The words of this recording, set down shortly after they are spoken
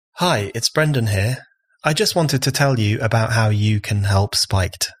Hi, it's Brendan here. I just wanted to tell you about how you can help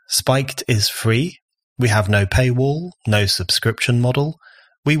Spiked. Spiked is free. We have no paywall, no subscription model.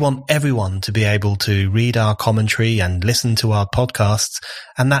 We want everyone to be able to read our commentary and listen to our podcasts,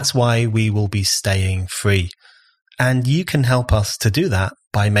 and that's why we will be staying free. And you can help us to do that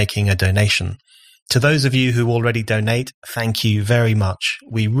by making a donation. To those of you who already donate, thank you very much.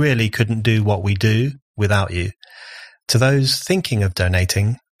 We really couldn't do what we do without you. To those thinking of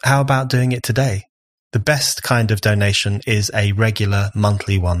donating, how about doing it today? The best kind of donation is a regular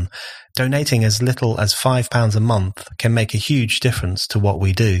monthly one. Donating as little as £5 a month can make a huge difference to what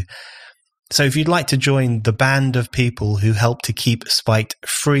we do. So if you'd like to join the band of people who help to keep Spiked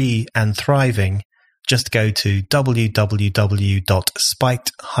free and thriving, just go to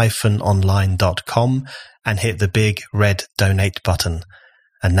www.spiked-online.com and hit the big red donate button.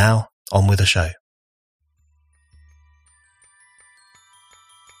 And now, on with the show.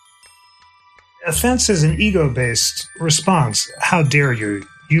 Offense is an ego-based response. How dare you?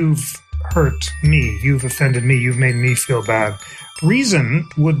 You've hurt me. You've offended me. You've made me feel bad. Reason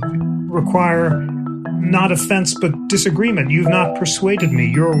would require not offense, but disagreement. You've not persuaded me.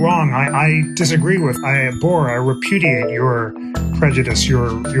 You're wrong. I disagree with, I abhor, I repudiate your prejudice, your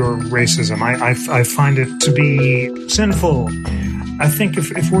racism. I find it to be sinful. I think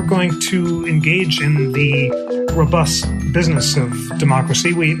if we're going to engage in the robust business of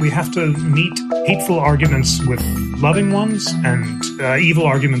democracy, we have to meet hateful arguments with loving ones and evil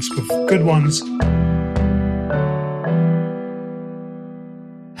arguments with good ones.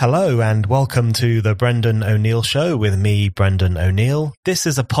 Hello and welcome to the Brendan O'Neill Show with me, Brendan O'Neill. This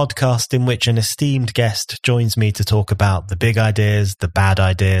is a podcast in which an esteemed guest joins me to talk about the big ideas, the bad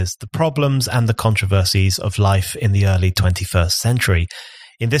ideas, the problems and the controversies of life in the early 21st century.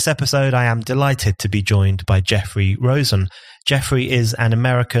 In this episode, I am delighted to be joined by Jeffrey Rosen. Jeffrey is an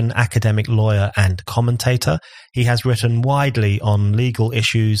American academic lawyer and commentator. He has written widely on legal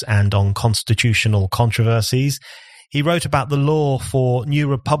issues and on constitutional controversies. He wrote about the law for New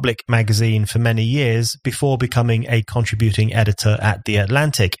Republic magazine for many years before becoming a contributing editor at The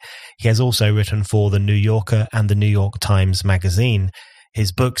Atlantic. He has also written for The New Yorker and The New York Times magazine.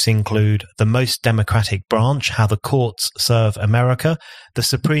 His books include The Most Democratic Branch, How the Courts Serve America, The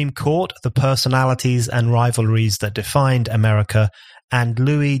Supreme Court, The Personalities and Rivalries That Defined America, and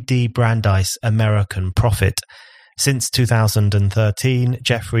Louis D. Brandeis, American Prophet. Since 2013,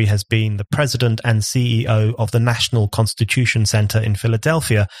 Jeffrey has been the president and CEO of the National Constitution Center in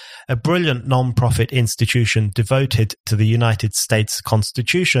Philadelphia, a brilliant non-profit institution devoted to the United States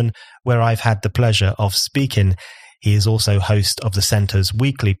Constitution, where I've had the pleasure of speaking. He is also host of the center's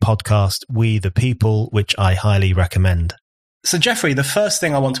weekly podcast, We the People, which I highly recommend. So, Jeffrey, the first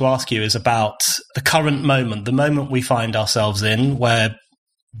thing I want to ask you is about the current moment, the moment we find ourselves in, where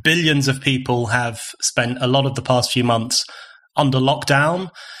billions of people have spent a lot of the past few months under lockdown.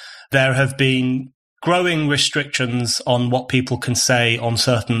 There have been growing restrictions on what people can say on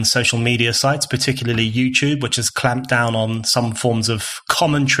certain social media sites, particularly YouTube, which has clamped down on some forms of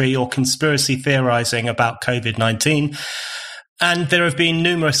commentary or conspiracy theorizing about COVID-19. And there have been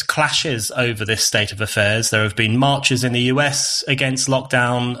numerous clashes over this state of affairs. There have been marches in the US against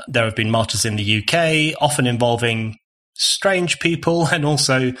lockdown. There have been marches in the UK, often involving strange people and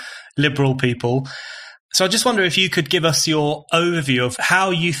also liberal people. So I just wonder if you could give us your overview of how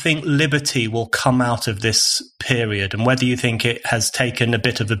you think liberty will come out of this period, and whether you think it has taken a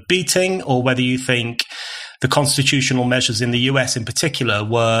bit of a beating or whether you think the constitutional measures in the US in particular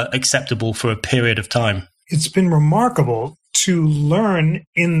were acceptable for a period of time. It's been remarkable to learn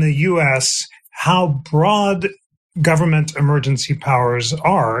in the US how broad government emergency powers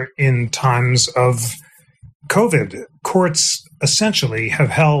are in times of COVID. Courts essentially have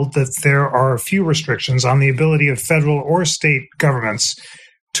held that there are few restrictions on the ability of federal or state governments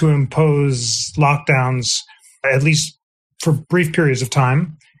to impose lockdowns, at least for brief periods of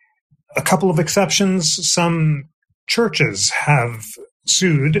time. A couple of exceptions. Some churches have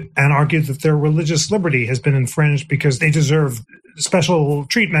sued and argued that their religious liberty has been infringed because they deserve special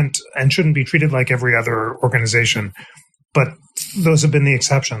treatment and shouldn't be treated like every other organization. But those have been the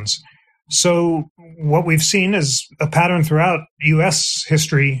exceptions. So what we've seen is a pattern throughout U.S.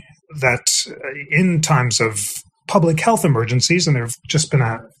 history that in times of public health emergencies, and there have just been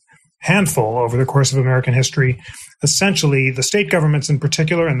a handful over the course of American history, essentially the state governments in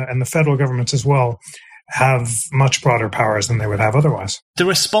particular and the federal governments as well have much broader powers than they would have otherwise. The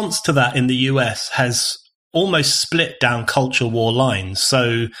response to that in the US has almost split down culture war lines.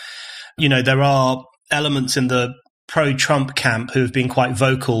 So, there are elements in the pro-Trump camp who have been quite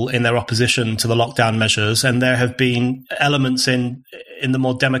vocal in their opposition to the lockdown measures, and there have been elements in the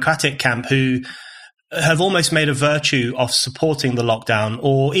more democratic camp who have almost made a virtue of supporting the lockdown,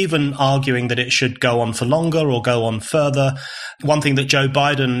 or even arguing that it should go on for longer or go on further. One thing that Joe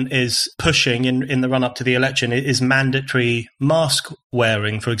Biden is pushing in the run-up to the election is mandatory mask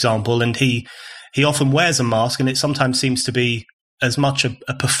wearing, for example, and he often wears a mask, and it sometimes seems to be as much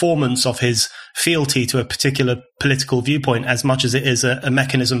a performance of his fealty to a particular political viewpoint as much as it is a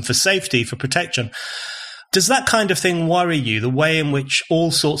mechanism for safety, for protection. Does that kind of thing worry you, the way in which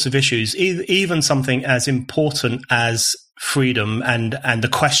all sorts of issues, even something as important as freedom and the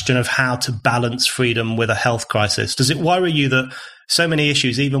question of how to balance freedom with a health crisis, does it worry you that so many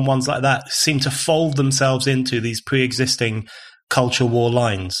issues, even ones like that, seem to fold themselves into these pre-existing culture war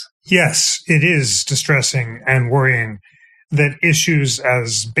lines? Yes, it is distressing and worrying that issues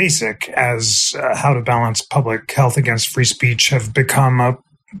as basic as how to balance public health against free speech have become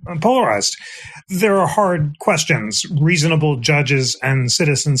polarized. There are hard questions. Reasonable judges and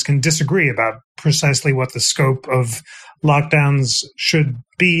citizens can disagree about precisely what the scope of lockdowns should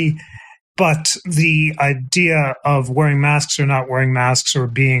be, but the idea of wearing masks or not wearing masks, or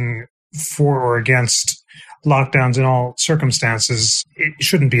being for or against lockdowns in all circumstances, it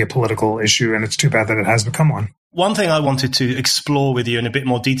shouldn't be a political issue, and it's too bad that it has become one. One thing I wanted to explore with you in a bit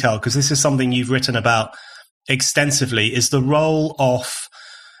more detail, because this is something you've written about extensively, is the role of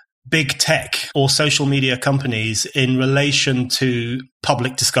big tech or social media companies in relation to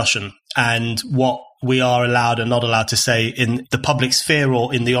public discussion and what we are allowed and not allowed to say in the public sphere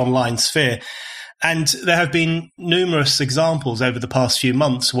or in the online sphere. And there have been numerous examples over the past few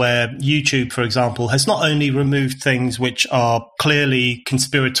months where YouTube, for example, has not only removed things which are clearly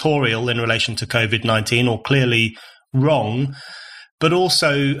conspiratorial in relation to COVID-19 or clearly wrong, but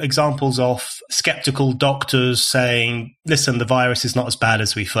also examples of skeptical doctors saying, listen, the virus is not as bad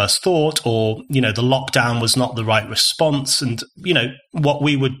as we first thought, or, the lockdown was not the right response. And, what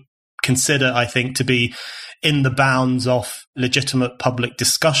we would consider, I think, to be in the bounds of legitimate public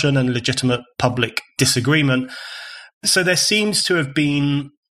discussion and legitimate public disagreement. So there seems to have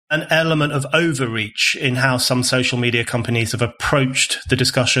been an element of overreach in how some social media companies have approached the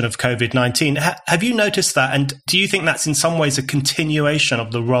discussion of COVID-19. Have you noticed that? And do you think that's in some ways a continuation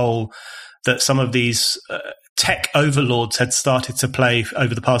of the role that some of these tech overlords had started to play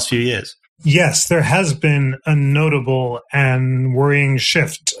over the past few years? Yes, there has been a notable and worrying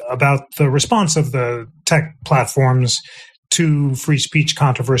shift about the response of the tech platforms to free speech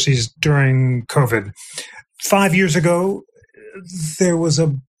controversies during COVID. 5 years ago, there was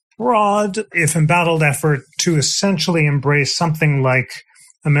a broad, if embattled, effort to essentially embrace something like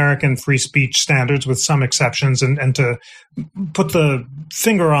American free speech standards with some exceptions, and to put the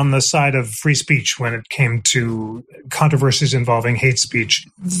finger on the side of free speech when it came to controversies involving hate speech.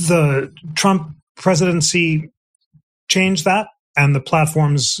 The Trump presidency changed that, and the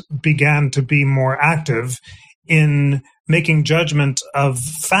platforms began to be more active in making judgment of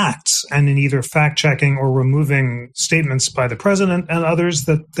facts and in either fact-checking or removing statements by the president and others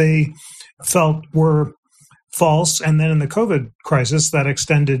that they felt were false. And then in the COVID crisis, that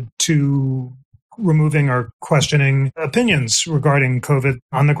extended to removing or questioning opinions regarding COVID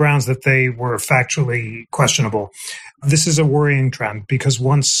on the grounds that they were factually questionable. This is a worrying trend, because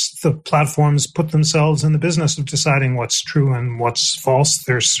once the platforms put themselves in the business of deciding what's true and what's false,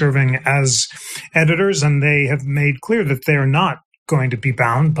 they're serving as editors, and they have made clear that they're not going to be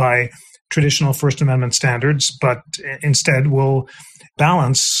bound by traditional First Amendment standards, but instead will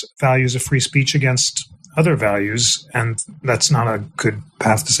balance values of free speech against other values, and that's not a good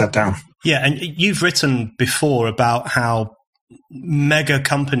path to set down. Yeah, and you've written before about how mega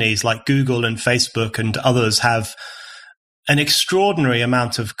companies like Google and Facebook and others have an extraordinary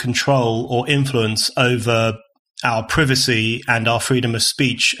amount of control or influence over our privacy and our freedom of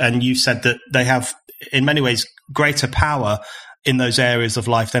speech. And you said that they have, in many ways, greater power in those areas of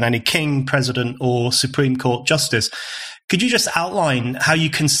life than any king, president, or Supreme Court justice. Could you just outline how you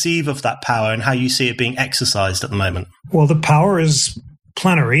conceive of that power and how you see it being exercised at the moment? Well, the power is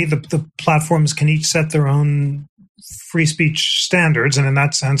plenary. The platforms can each set their own free speech standards, and in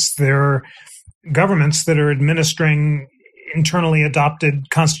that sense, they're governments that are administering internally adopted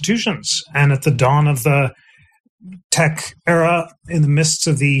constitutions. And at the dawn of the tech era, in the midst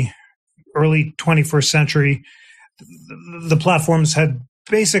of the early 21st century, the platforms had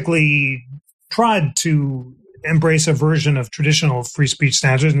basically tried to embrace a version of traditional free speech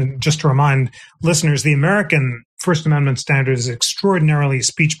standards. And just to remind listeners, the American First Amendment standard is extraordinarily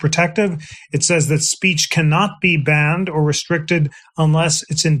speech protective. It says that speech cannot be banned or restricted unless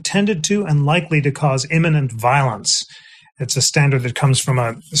it's intended to and likely to cause imminent violence. It's a standard that comes from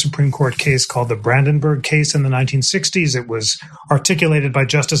a Supreme Court case called the Brandenburg case in the 1960s. It was articulated by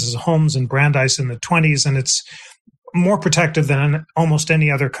Justices Holmes and Brandeis in the 20s, and it's more protective than almost any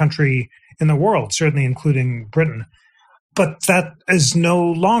other country in the world, certainly including Britain. But that is no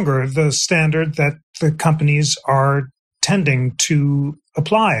longer the standard that the companies are tending to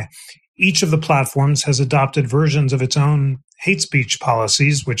apply. Each of the platforms has adopted versions of its own hate speech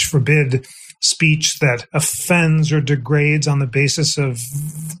policies, which forbid speech that offends or degrades on the basis of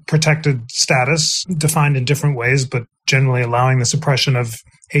protected status, defined in different ways, but generally allowing the suppression of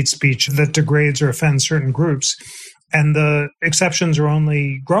hate speech that degrades or offends certain groups. And the exceptions are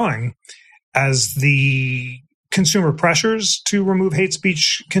only growing as the consumer pressures to remove hate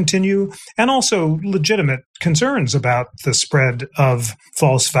speech continue, and also legitimate concerns about the spread of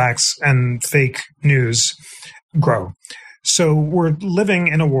false facts and fake news grow. So we're living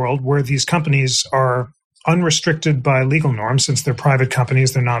in a world where these companies are unrestricted by legal norms. Since they're private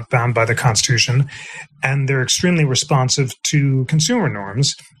companies, they're not bound by the Constitution, and they're extremely responsive to consumer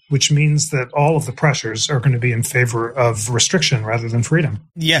norms, which means that all of the pressures are going to be in favor of restriction rather than freedom.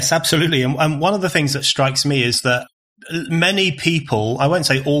 Yes, absolutely. And one of the things that strikes me is that many people, I won't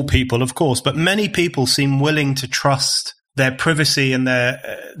say all people, of course, but many people seem willing to trust their privacy and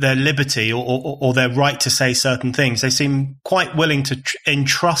their liberty or their right to say certain things. They seem quite willing to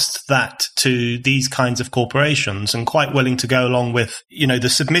entrust that to these kinds of corporations, and quite willing to go along with, the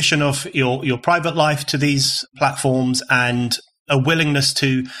submission of your private life to these platforms, and a willingness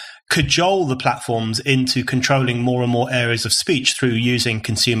to cajole the platforms into controlling more and more areas of speech through using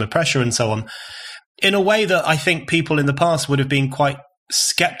consumer pressure and so on, in a way that I think people in the past would have been quite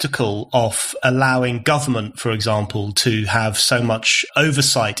skeptical of allowing government, for example, to have so much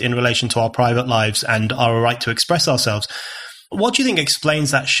oversight in relation to our private lives and our right to express ourselves. What do you think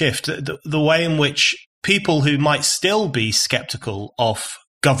explains that shift, the way in which people who might still be skeptical of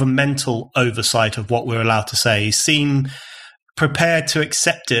governmental oversight of what we're allowed to say seem prepared to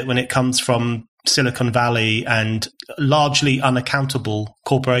accept it when it comes from Silicon Valley and largely unaccountable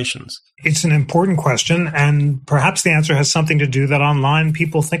corporations? It's an important question, and perhaps the answer has something to do that online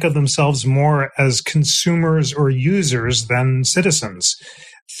people think of themselves more as consumers or users than citizens.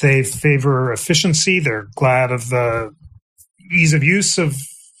 They favor efficiency. They're glad of the ease of use of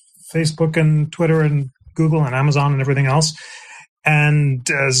Facebook and Twitter and Google and Amazon and everything else. And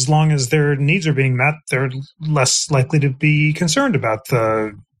as long as their needs are being met, they're less likely to be concerned about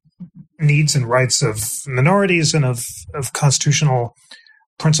the needs and rights of minorities and of constitutional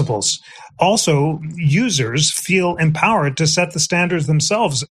principles. Also, users feel empowered to set the standards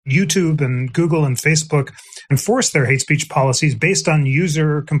themselves. YouTube and Google and Facebook enforce their hate speech policies based on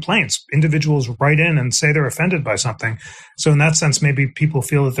user complaints. Individuals write in and say they're offended by something. So in that sense, maybe people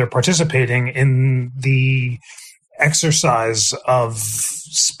feel that they're participating in the exercise of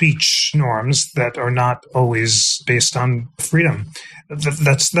speech norms that are not always based on freedom.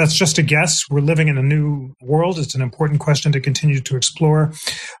 That's just a guess. We're living in a new world. It's an important question to continue to explore.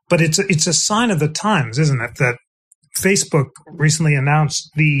 But it's a sign of the times, isn't it, that Facebook recently announced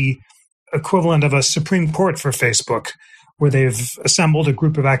the equivalent of a Supreme Court for Facebook, where they've assembled a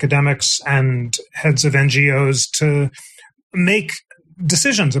group of academics and heads of NGOs to make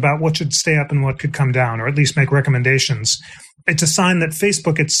decisions about what should stay up and what could come down, or at least make recommendations. It's a sign that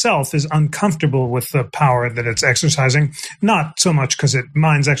Facebook itself is uncomfortable with the power that it's exercising, not so much because it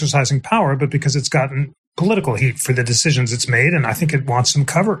minds exercising power, but because it's gotten political heat for the decisions it's made, and I think it wants them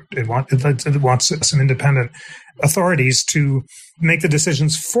covered. It wants some independent authorities to make the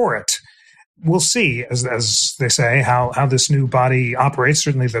decisions for it. We'll see, as they say, how this new body operates.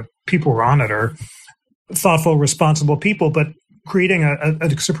 Certainly the people who are on it are thoughtful, responsible people, but creating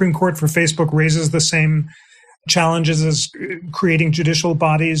a Supreme Court for Facebook raises the same challenges as creating judicial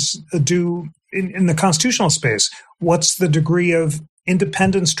bodies do in the constitutional space. What's the degree of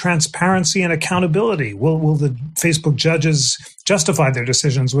independence, transparency, and accountability? Will the Facebook judges justify their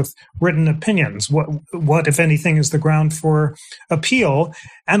decisions with written opinions? What, if anything, is the ground for appeal?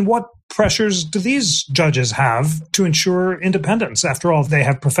 And what pressures do these judges have to ensure independence? After all, they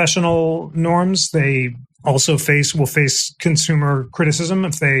have professional norms. They also will face consumer criticism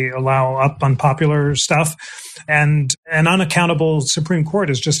if they allow up unpopular stuff. And an unaccountable Supreme Court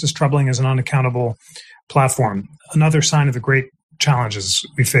is just as troubling as an unaccountable platform. Another sign of the great challenges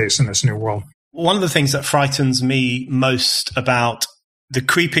we face in this new world. One of the things that frightens me most about the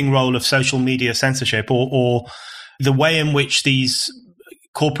creeping role of social media censorship, or the way in which these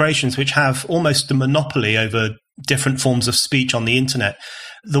corporations, which have almost a monopoly over different forms of speech on the internet,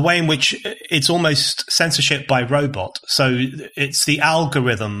 the way in which it's almost censorship by robot. So it's the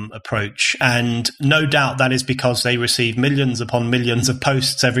algorithm approach. And no doubt that is because they receive millions upon millions of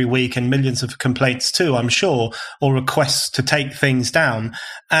posts every week and millions of complaints too, I'm sure, or requests to take things down.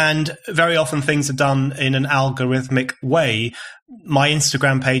 And very often things are done in an algorithmic way. My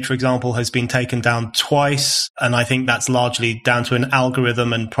Instagram page, for example, has been taken down twice, and I think that's largely down to an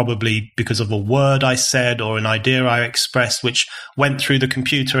algorithm and probably because of a word I said or an idea I expressed, which went through the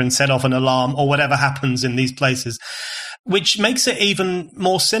computer and set off an alarm or whatever happens in these places, which makes it even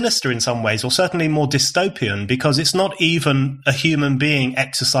more sinister in some ways, or certainly more dystopian, because it's not even a human being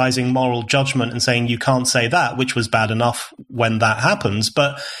exercising moral judgment and saying you can't say that, which was bad enough when that happens,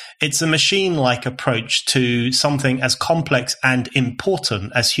 but it's a machine-like approach to something as complex and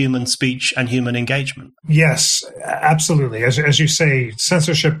important as human speech and human engagement. Yes, absolutely. As you say,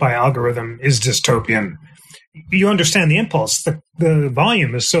 censorship by algorithm is dystopian. You understand the impulse. The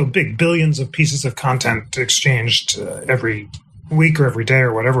volume is so big, billions of pieces of content exchanged every week or every day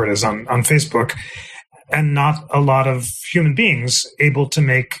or whatever it is on Facebook, and not a lot of human beings able to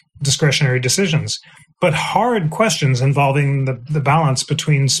make discretionary decisions. But hard questions involving the balance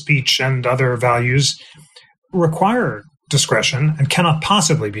between speech and other values require discretion and cannot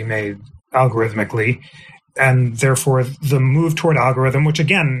possibly be made algorithmically. And therefore, the move toward algorithm, which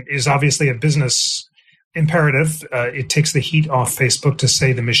again is obviously a business imperative, it takes the heat off Facebook to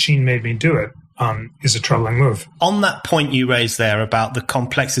say the machine made me do it, is a troubling move. On that point you raised there about the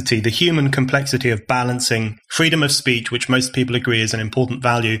complexity, the human complexity of balancing freedom of speech, which most people agree is an important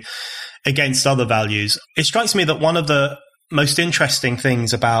value, against other values, it strikes me that one of the most interesting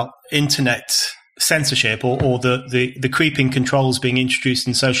things about internet censorship or the creeping controls being introduced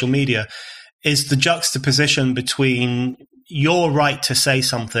in social media is the juxtaposition between your right to say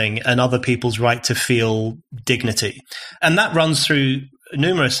something and other people's right to feel dignity. And that runs through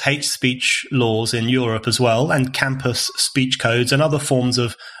numerous hate speech laws in Europe as well, and campus speech codes and other forms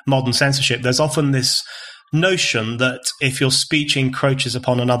of modern censorship. There's often this notion that if your speech encroaches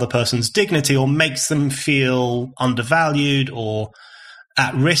upon another person's dignity or makes them feel undervalued or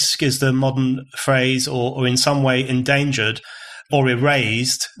at risk is the modern phrase, or in some way endangered or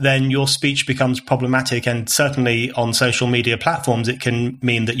erased, then your speech becomes problematic. And certainly on social media platforms, it can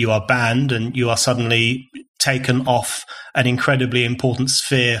mean that you are banned and you are suddenly taken off an incredibly important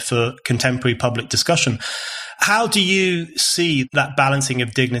sphere for contemporary public discussion. How do you see that balancing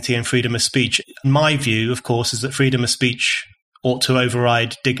of dignity and freedom of speech? My view, of course, is that freedom of speech ought to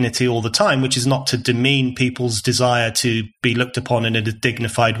override dignity all the time, which is not to demean people's desire to be looked upon in a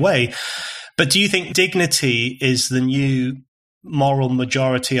dignified way. But do you think dignity is the new moral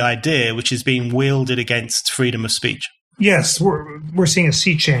majority idea which is being wielded against freedom of speech? Yes, we're seeing a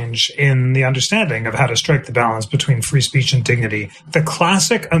sea change in the understanding of how to strike the balance between free speech and dignity. The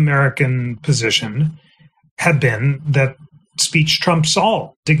classic American position had been that speech trumps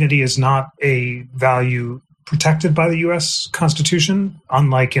all. Dignity is not a value protected by the U.S. Constitution,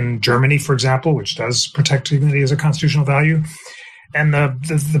 unlike in Germany, for example, which does protect dignity as a constitutional value. And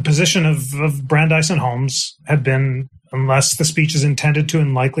the position of Brandeis and Holmes had been, unless the speech is intended to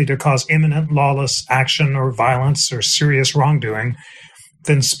and likely to cause imminent lawless action or violence or serious wrongdoing,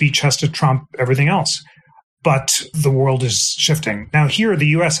 then speech has to trump everything else. But the world is shifting. Now here, the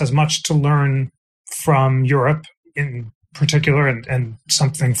U.S. has much to learn from Europe in particular, and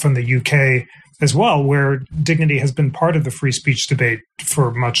something from the UK as well, where dignity has been part of the free speech debate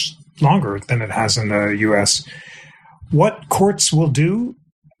for much longer than it has in the US. What courts will do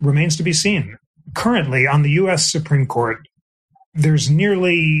remains to be seen. Currently, on the US Supreme Court, there's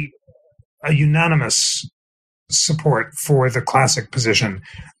nearly a unanimous support for the classic position.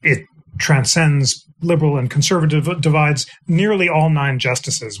 It transcends liberal and conservative divides. Nearly all 9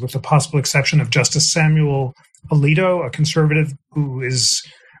 justices, with the possible exception of Justice Samuel Alito, a conservative who is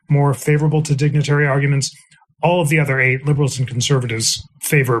more favorable to dignitary arguments. All of the other 8 liberals and conservatives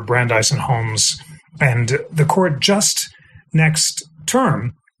favor Brandeis and Holmes. And the court just next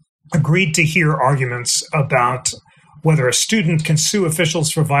term agreed to hear arguments about whether a student can sue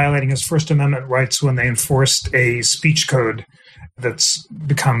officials for violating his First Amendment rights when they enforced a speech code that's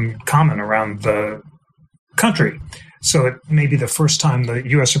become common around the country. So it may be the first time the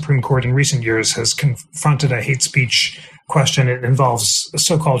U.S. Supreme Court in recent years has confronted a hate speech question. It involves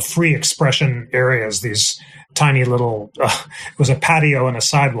so-called free expression areas, these tiny little, it was a patio and a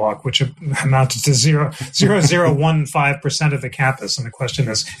sidewalk, which amounted to 0.0015% of the campus. And the question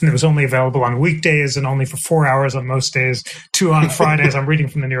is, and it was only available on weekdays and only for 4 hours on most days, 2 on Fridays. I'm reading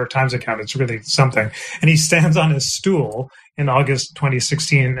from the New York Times account. It's really something. And he stands on his stool in August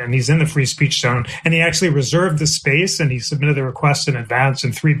 2016, and he's in the free speech zone. And he actually reserved the space, and he submitted the request in advance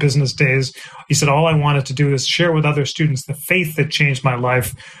in 3 business days. He said, all I wanted to do is share with other students the faith that changed my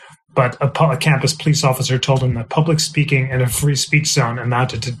life. But a campus police officer told him that public speaking in a free speech zone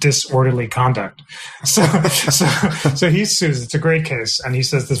amounted to disorderly conduct. So he sues. It's a great case. And he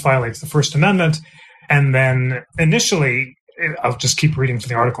says this violates the First Amendment. And then initially, I'll just keep reading from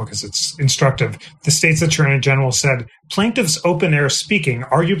the article because it's instructive. The state's attorney general said, plaintiff's open-air speaking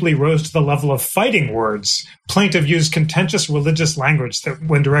arguably rose to the level of fighting words. Plaintiff used contentious religious language that,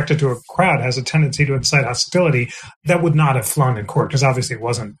 when directed to a crowd, has a tendency to incite hostility. That would not have flown in court because obviously it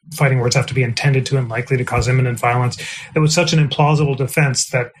wasn't. Fighting words have to be intended to and likely to cause imminent violence. It was such an implausible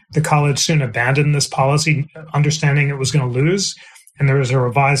defense that the college soon abandoned this policy, understanding it was going to lose. And there is a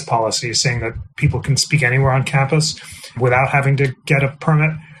revised policy saying that people can speak anywhere on campus without having to get a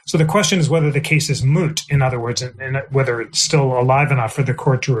permit. So the question is whether the case is moot, in other words, and whether it's still alive enough for the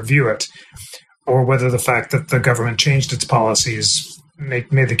court to review it, or whether the fact that the government changed its policies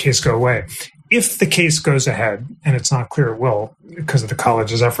made the case go away. If the case goes ahead, and it's not clear it will, because of the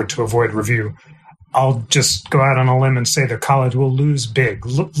college's effort to avoid review, I'll just go out on a limb and say the college will lose big.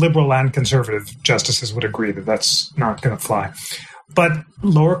 Liberal and conservative justices would agree that that's not going to fly. But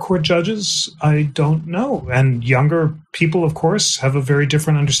lower court judges, I don't know. And younger people, of course, have a very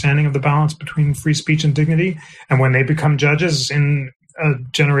different understanding of the balance between free speech and dignity. And when they become judges in a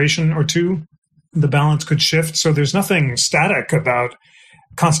generation or two, the balance could shift. So there's nothing static about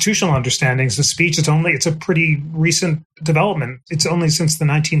constitutional understandings of speech. It's a pretty recent development. It's only since the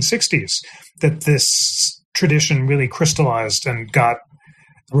 1960s that this tradition really crystallized and got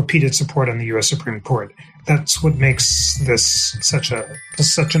repeated support on the U.S. Supreme Court. That's what makes this such an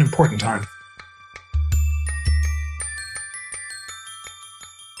important time.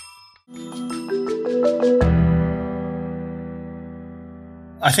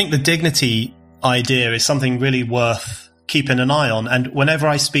 I think the dignity idea is something really worth keeping an eye on. And whenever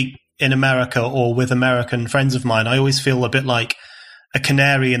I speak in America or with American friends of mine, I always feel a bit like a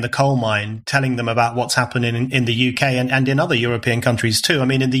canary in the coal mine, telling them about what's happening in the UK and in other European countries too. I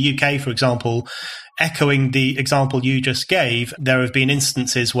mean, in the UK, for example, echoing the example you just gave, there have been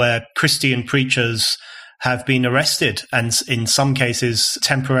instances where Christian preachers have been arrested and in some cases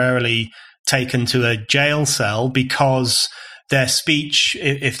temporarily taken to a jail cell because their speech,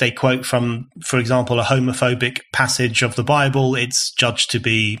 if they quote from, for example, a homophobic passage of the Bible, it's judged to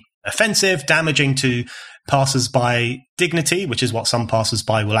be offensive, damaging to passers-by dignity, which is what some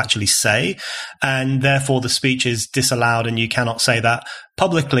passers-by will actually say, and therefore the speech is disallowed and you cannot say that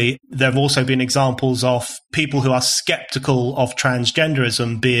publicly. There have also been examples of people who are skeptical of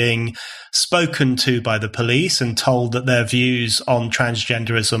transgenderism being spoken to by the police and told that their views on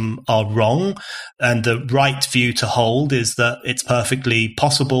transgenderism are wrong, and the right view to hold is that it's perfectly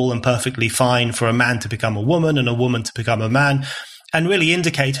possible and perfectly fine for a man to become a woman and a woman to become a man. And really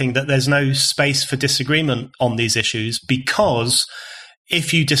indicating that there's no space for disagreement on these issues, because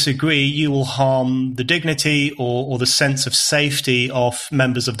if you disagree, you will harm the dignity or the sense of safety of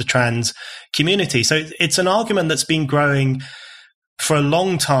members of the trans community. So it's an argument that's been growing for a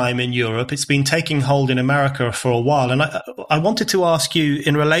long time in Europe. It's been taking hold in America for a while. And I wanted to ask you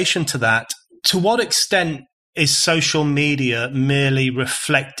in relation to that, to what extent is social media merely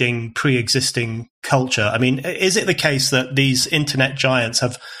reflecting pre-existing culture? I mean, is it the case that these internet giants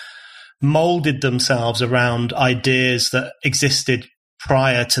have molded themselves around ideas that existed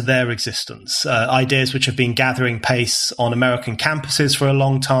prior to their existence, ideas which have been gathering pace on American campuses for a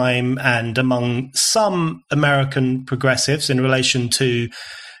long time and among some American progressives in relation to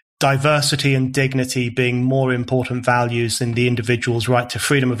diversity and dignity being more important values than the individual's right to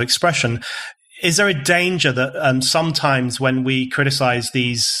freedom of expression? Is there a danger that sometimes when we criticize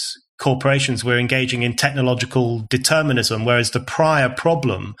these corporations, we're engaging in technological determinism, whereas the prior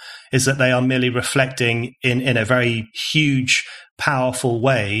problem is that they are merely reflecting in a very huge, powerful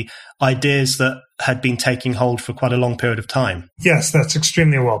way ideas that had been taking hold for quite a long period of time? Yes, that's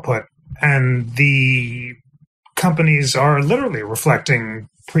extremely well put. And the companies are literally reflecting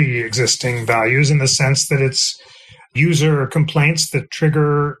pre-existing values in the sense that it's user complaints that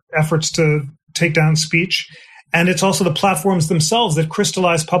trigger efforts to take down speech. And it's also the platforms themselves that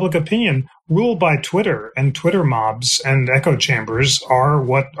crystallize public opinion. Ruled by Twitter and Twitter mobs and echo chambers are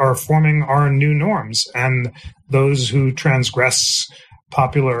what are forming our new norms. And those who transgress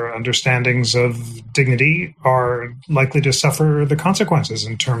popular understandings of dignity are likely to suffer the consequences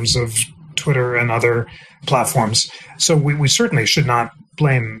in terms of Twitter and other platforms. So we certainly should not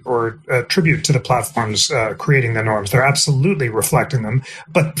blame or attribute to the platforms creating the norms. They're absolutely reflecting them,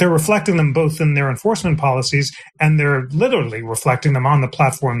 but they're reflecting them both in their enforcement policies and they're literally reflecting them on the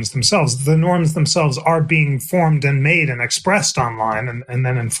platforms themselves. The norms themselves are being formed and made and expressed online and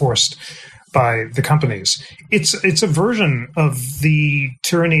then enforced by the companies. It's a version of the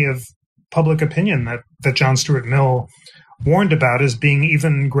tyranny of public opinion that John Stuart Mill warned about as being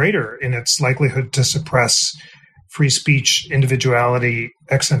even greater in its likelihood to suppress free speech, individuality,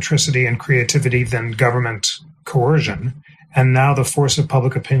 eccentricity, and creativity than government coercion. And now the force of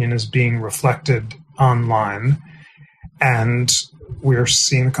public opinion is being reflected online, and we're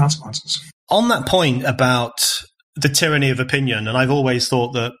seeing the consequences. On that point about the tyranny of opinion, and I've always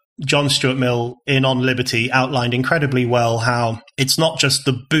thought that John Stuart Mill in On Liberty outlined incredibly well how it's not just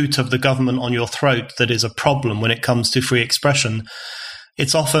the boot of the government on your throat that is a problem when it comes to free expression.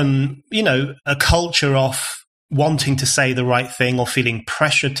 It's often, a culture of wanting to say the right thing or feeling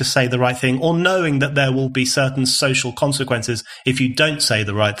pressured to say the right thing or knowing that there will be certain social consequences if you don't say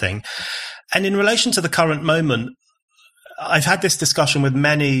the right thing. And in relation to the current moment, I've had this discussion with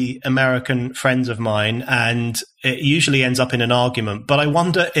many American friends of mine, and it usually ends up in an argument. But I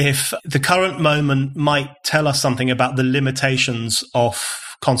wonder if the current moment might tell us something about the limitations of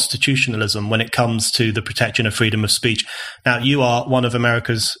constitutionalism when it comes to the protection of freedom of speech. Now, you are one of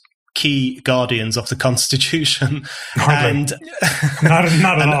America's key guardians of the Constitution. Hardly. And not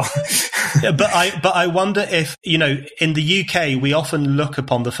at all. But I wonder if, in the UK, we often look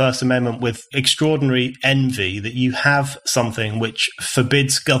upon the First Amendment with extraordinary envy that you have something which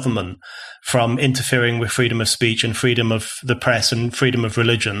forbids government from interfering with freedom of speech and freedom of the press and freedom of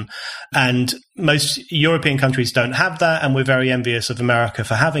religion. And most European countries don't have that, and we're very envious of America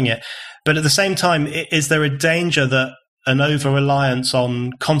for having it. But at the same time, is there a danger that an over-reliance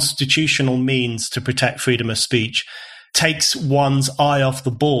on constitutional means to protect freedom of speech takes one's eye off the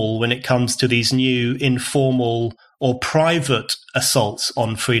ball when it comes to these new informal or private assaults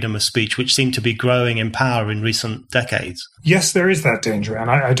on freedom of speech, which seem to be growing in power in recent decades? Yes, there is that danger, and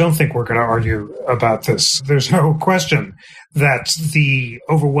I don't think we're going to argue about this. There's no question that the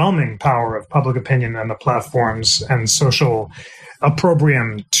overwhelming power of public opinion and the platforms and social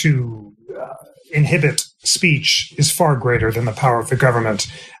opprobrium to inhibit speech is far greater than the power of the government.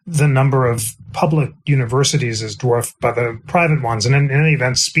 The number of public universities is dwarfed by the private ones. And in any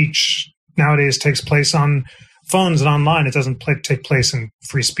event, speech nowadays takes place on phones and online. It doesn't take place in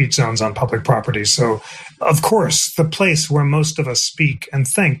free speech zones on public property. So, of course, the place where most of us speak and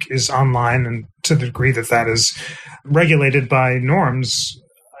think is online, and to the degree that that is regulated by norms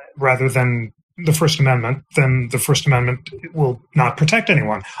rather than the First Amendment, then the First Amendment will not protect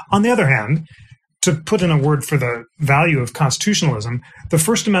anyone. On the other hand, to put in a word for the value of constitutionalism, the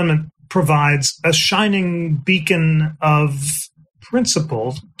First Amendment provides a shining beacon of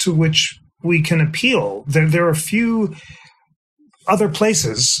principle to which we can appeal. There are few other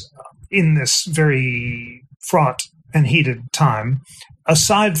places in this very fraught and heated time,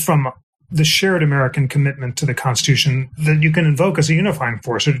 aside from the shared American commitment to the Constitution, that you can invoke as a unifying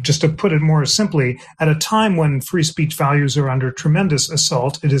force. Or just to put it more simply, at a time when free speech values are under tremendous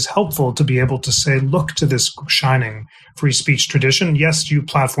assault, it is helpful to be able to say, look to this shining free speech tradition. Yes, you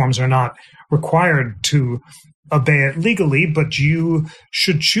platforms are not required to obey it legally, but you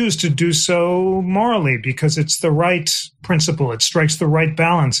should choose to do so morally because it's the right principle. It strikes the right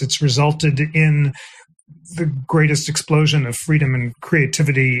balance. It's resulted in the greatest explosion of freedom and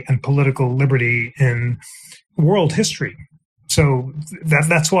creativity and political liberty in world history. So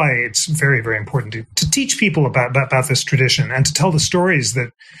that's why it's very, very important to teach people about this tradition and to tell the stories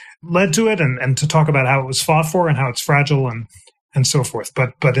that led to it and to talk about how it was fought for and how it's fragile and so forth.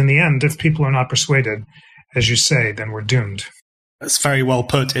 But in the end, if people are not persuaded, as you say, then we're doomed. That's very well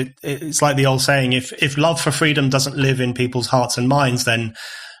put. It's like the old saying, if love for freedom doesn't live in people's hearts and minds, then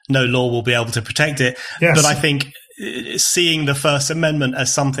no law will be able to protect it. Yes. But I think seeing the First Amendment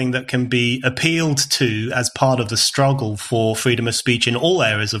as something that can be appealed to as part of the struggle for freedom of speech in all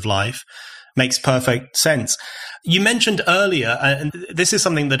areas of life makes perfect sense. You mentioned earlier, and this is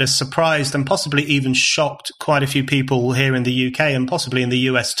something that has surprised and possibly even shocked quite a few people here in the UK and possibly in the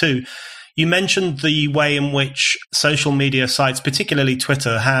US too. You mentioned the way in which social media sites, particularly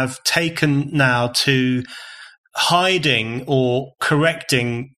Twitter, have taken now to hiding or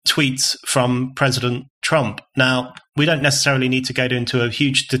correcting tweets from President Trump. Now, we don't necessarily need to get into a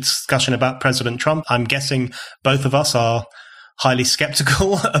huge discussion about President Trump. I'm guessing both of us are highly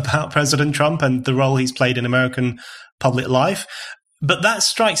skeptical about President Trump and the role he's played in American public life. But that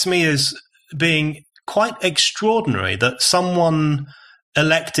strikes me as being quite extraordinary, that someone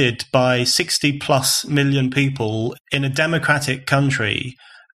elected by 60 plus million people in a democratic country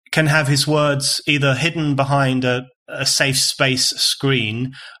can have his words either hidden behind a safe space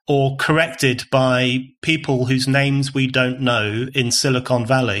screen or corrected by people whose names we don't know in Silicon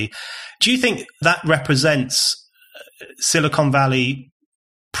Valley. Do you think that represents Silicon Valley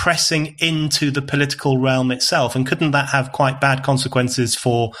pressing into the political realm itself? And couldn't that have quite bad consequences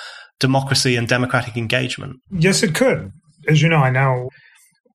for democracy and democratic engagement? Yes, it could. As you know, I now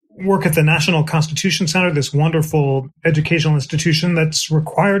work at the National Constitution Center, this wonderful educational institution that's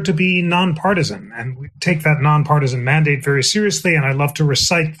required to be nonpartisan. And we take that nonpartisan mandate very seriously. And I love to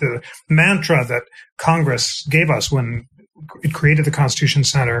recite the mantra that Congress gave us when it created the Constitution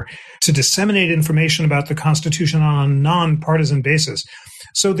Center, to disseminate information about the Constitution on a nonpartisan basis.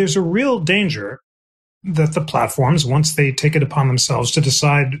 So there's a real danger that the platforms, once they take it upon themselves to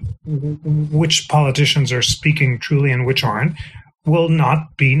decide which politicians are speaking truly and which aren't, will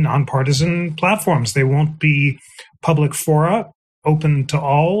not be nonpartisan platforms. They won't be public fora open to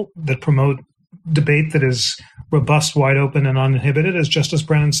all that promote debate that is robust, wide open, and uninhibited, as Justice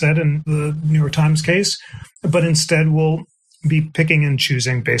Brennan said in the New York Times case, but instead will be picking and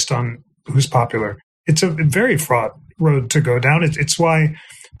choosing based on who's popular. It's a very fraught road to go down. It's why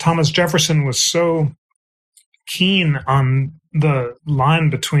Thomas Jefferson was so keen on the line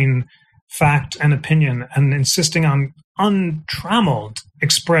between fact and opinion and insisting on untrammeled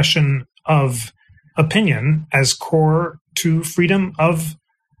expression of opinion as core to freedom of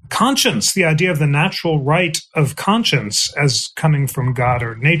conscience, the idea of the natural right of conscience as coming from God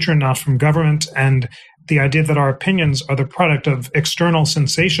or nature, not from government, and the idea that our opinions are the product of external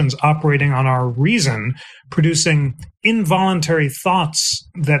sensations operating on our reason, producing involuntary thoughts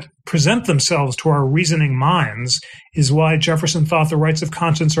that present themselves to our reasoning minds, is why Jefferson thought the rights of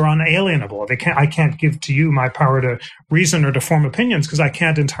conscience are unalienable. I can't give to you my power to reason or to form opinions because I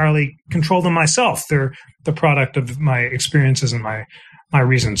can't entirely control them myself. They're the product of my experiences and my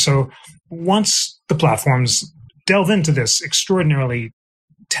reason. So once the platforms delve into this extraordinarily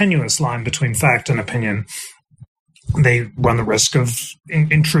tenuous line between fact and opinion, they run the risk of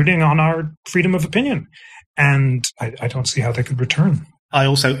intruding on our freedom of opinion. And I don't see how they could return. I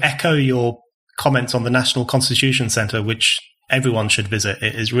also echo your comments on the National Constitution Center, which everyone should visit.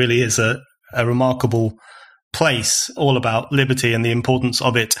 It really is a remarkable place, all about liberty and the importance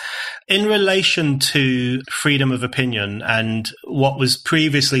of it. In relation to freedom of opinion and what was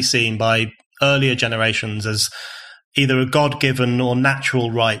previously seen by earlier generations as either a God-given or natural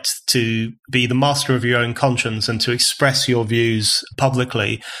right to be the master of your own conscience and to express your views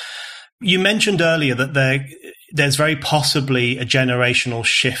publicly, you mentioned earlier that there's very possibly a generational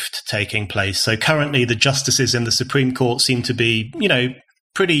shift taking place. So currently the justices in the Supreme Court seem to be,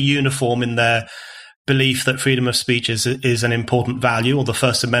 pretty uniform in their belief that freedom of speech is an important value, or the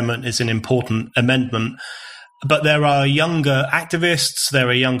First Amendment is an important amendment. But there are younger activists, there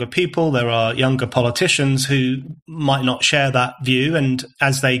are younger people, there are younger politicians who might not share that view. And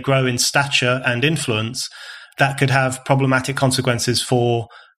as they grow in stature and influence, that could have problematic consequences for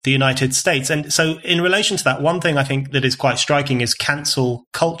the United States. And so in relation to that, one thing I think that is quite striking is cancel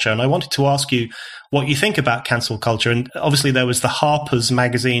culture. And I wanted to ask you what you think about cancel culture. And obviously there was the Harper's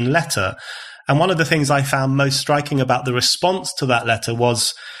Magazine letter. And one of the things I found most striking about the response to that letter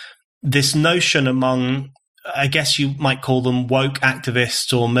was this notion among, I guess you might call them woke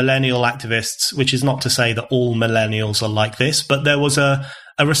activists or millennial activists, which is not to say that all millennials are like this, but there was a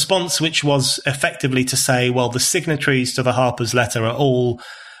response which was effectively to say, well, the signatories to the Harper's letter are all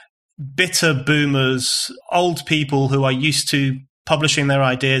bitter boomers, old people who are used to publishing their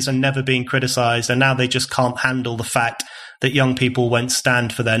ideas and never being criticized, and now they just can't handle the fact that young people won't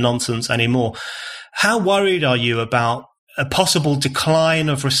stand for their nonsense anymore. How worried are you about a possible decline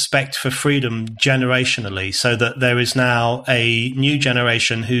of respect for freedom generationally, so that there is now a new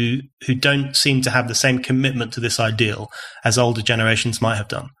generation who don't seem to have the same commitment to this ideal as older generations might have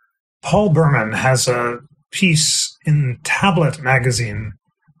done? Paul Berman has a piece in Tablet magazine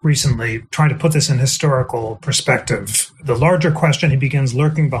recently trying to put this in historical perspective. The larger question he begins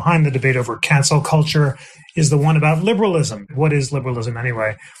lurking behind the debate over cancel culture is the one about liberalism. What is liberalism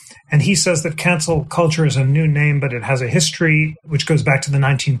anyway? And he says that cancel culture is a new name, but it has a history which goes back to the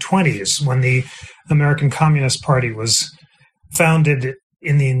 1920s when the American Communist Party was founded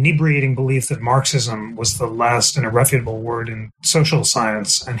in the inebriating belief that Marxism was the last and irrefutable word in social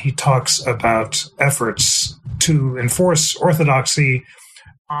science. And he talks about efforts to enforce orthodoxy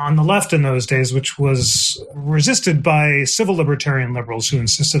on the left in those days, which was resisted by civil libertarian liberals who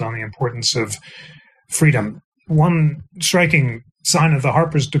insisted on the importance of freedom. One striking sign of the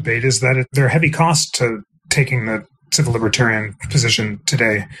Harper's debate is that there are heavy costs to taking the civil libertarian position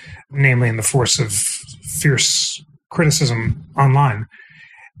today, namely in the force of fierce criticism online.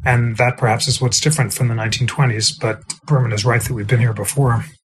 And that perhaps is what's different from the 1920s, but Berman is right that we've been here before.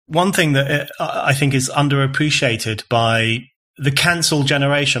 One thing that I think is underappreciated by the cancel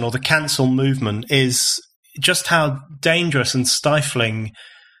generation or the cancel movement is just how dangerous and stifling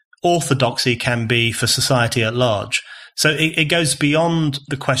orthodoxy can be for society at large. So it goes beyond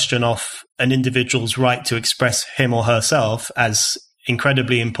the question of an individual's right to express him or herself, as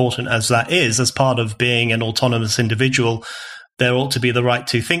incredibly important as that is, as part of being an autonomous individual. There ought to be the right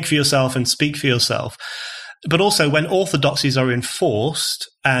to think for yourself and speak for yourself. But also when orthodoxies are enforced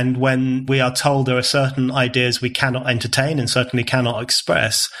and when we are told there are certain ideas we cannot entertain and certainly cannot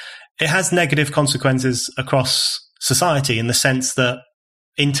express, it has negative consequences across society in the sense that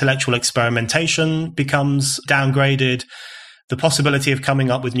intellectual experimentation becomes downgraded, the possibility of coming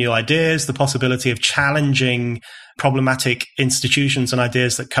up with new ideas, the possibility of challenging problematic institutions and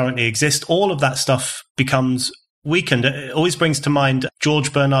ideas that currently exist, all of that stuff becomes weakened. It always brings to mind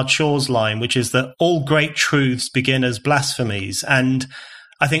George Bernard Shaw's line, which is that all great truths begin as blasphemies. And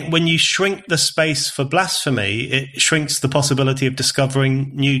I think when you shrink the space for blasphemy, it shrinks the possibility of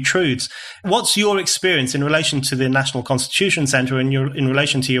discovering new truths. What's your experience in relation to the National Constitution Centre and in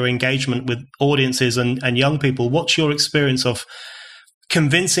relation to your engagement with audiences and young people? What's your experience of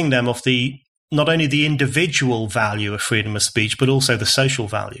convincing them of not only the individual value of freedom of speech, but also the social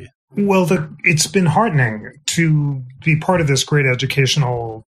value? Well, it's been heartening to be part of this great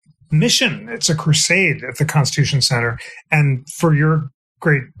educational mission. It's a crusade at the Constitution Center. And for your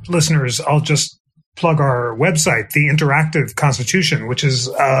great listeners, I'll just plug our website, The Interactive Constitution, which is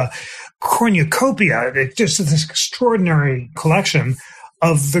a cornucopia. It's just this extraordinary collection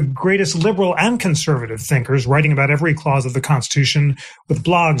of the greatest liberal and conservative thinkers writing about every clause of the Constitution with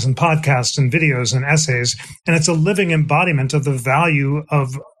blogs and podcasts and videos and essays. And it's a living embodiment of the value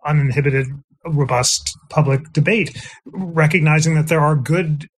of uninhibited, robust public debate, recognizing that there are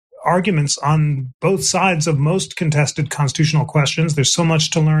good arguments on both sides of most contested constitutional questions. There's so much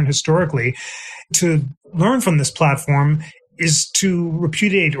to learn historically. To learn from this platform is to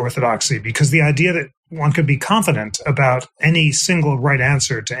repudiate orthodoxy, because the idea that one could be confident about any single right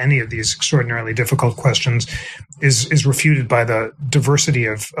answer to any of these extraordinarily difficult questions is refuted by the diversity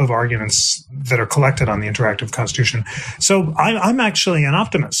of arguments that are collected on the Interactive Constitution. So I'm actually an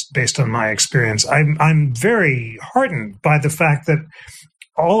optimist based on my experience. I'm very heartened by the fact that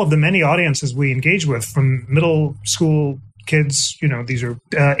all of the many audiences we engage with, from middle school kids, these are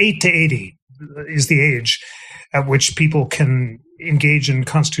 8 to 80 is the age at which people can engage in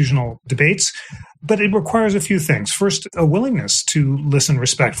constitutional debates. But it requires a few things. First, a willingness to listen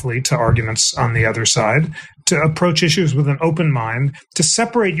respectfully to arguments on the other side, to approach issues with an open mind, to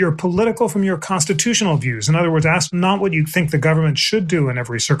separate your political from your constitutional views. In other words, ask not what you think the government should do in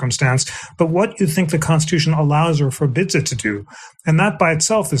every circumstance, but what you think the Constitution allows or forbids it to do. And that by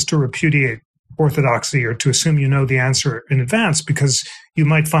itself is to repudiate orthodoxy, or to assume you know the answer in advance, because you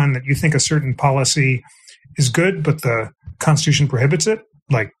might find that you think a certain policy is good, but the Constitution prohibits it,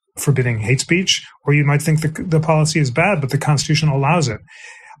 like forbidding hate speech, or you might think the policy is bad, but the Constitution allows it.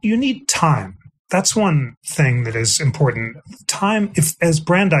 You need time. That's one thing that is important. Time, if, as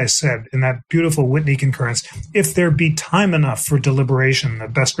Brandeis said in that beautiful Whitney concurrence, if there be time enough for deliberation, the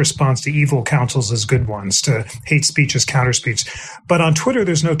best response to evil counsels is good ones, to hate speech is counter speech. But on Twitter,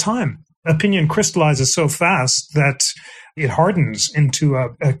 there's no time. Opinion crystallizes so fast that it hardens into a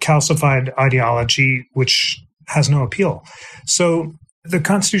calcified ideology which has no appeal. So the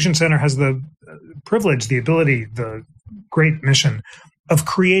Constitution Center has the privilege, the ability, the great mission of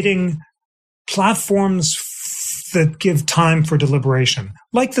creating platforms that give time for deliberation.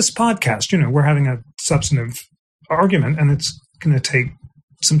 Like this podcast, we're having a substantive argument, and it's going to take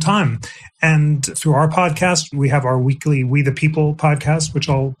some time. And through our podcast, we have our weekly We the People podcast, which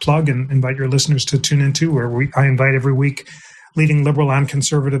I'll plug and invite your listeners to tune into, where I invite every week leading liberal and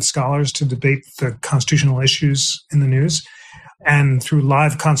conservative scholars to debate the constitutional issues in the news. And through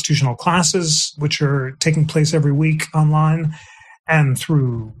live constitutional classes, which are taking place every week online, and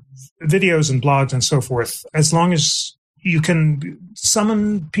through videos and blogs and so forth, as long as you can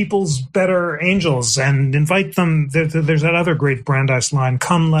summon people's better angels and invite them. There's that other great Brandeis line,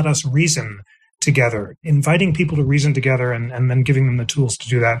 come, let us reason together. Inviting people to reason together and then giving them the tools to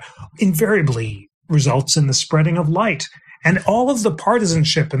do that invariably results in the spreading of light. And all of the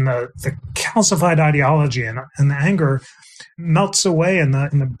partisanship and the calcified ideology and the anger melts away in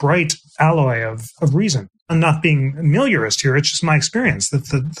the bright alloy of reason. I'm not being ameliorist here. It's just my experience that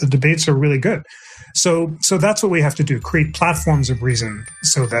the debates are really good. So that's what we have to do, create platforms of reason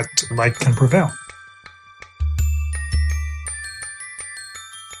so that light can prevail.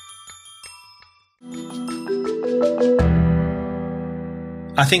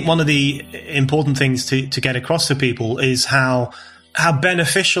 I think one of the important things to get across to people is how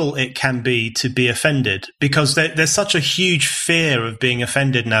beneficial it can be to be offended, because there's such a huge fear of being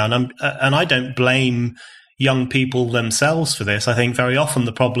offended now. And I don't blame young people themselves for this. I think very often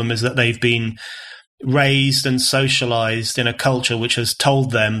the problem is that they've been raised and socialized in a culture which has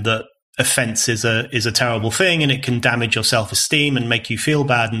told them that offense is a terrible thing and it can damage your self-esteem and make you feel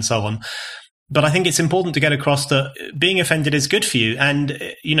bad and so on. But I think it's important to get across that being offended is good for you. And,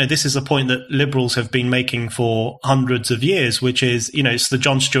 this is a point that liberals have been making for hundreds of years, which is, it's the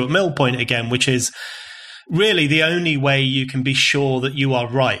John Stuart Mill point again, which is really the only way you can be sure that you are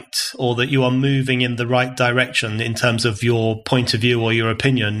right or that you are moving in the right direction in terms of your point of view or your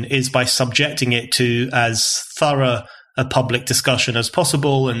opinion is by subjecting it to as thorough a public discussion as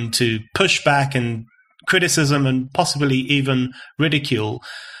possible and to pushback and criticism and possibly even ridicule.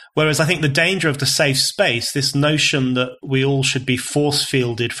 Whereas I think the danger of the safe space, this notion that we all should be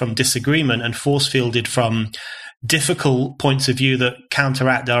force-fielded from disagreement and force-fielded from difficult points of view that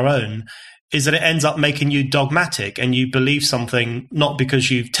counteract our own, is that it ends up making you dogmatic and you believe something not because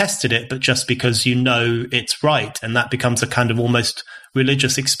you've tested it, but just because you know it's right. And that becomes a kind of almost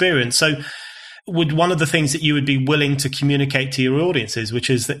religious experience. So would one of the things that you would be willing to communicate to your audiences, which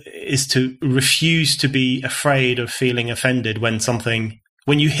is to refuse to be afraid of feeling offended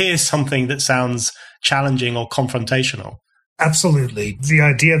when you hear something that sounds challenging or confrontational? Absolutely. The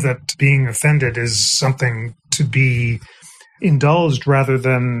idea that being offended is something to be indulged rather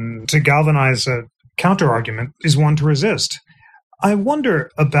than to galvanize a counter-argument is one to resist. I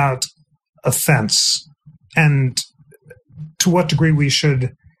wonder about offense and to what degree we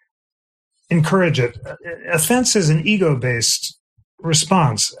should encourage it. Offense is an ego-based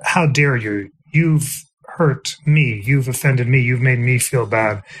response. How dare you? You've hurt me. You've offended me. You've made me feel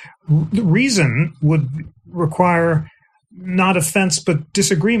bad. Reason would require not offense, but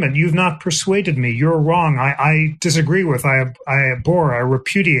disagreement. You've not persuaded me. You're wrong. I disagree with, I abhor, I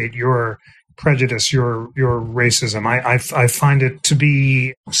repudiate your prejudice, your racism. I find it to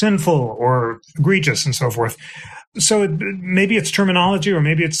be sinful or egregious and so forth. So maybe it's terminology or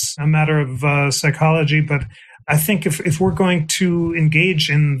maybe it's a matter of psychology, but I think if we're going to engage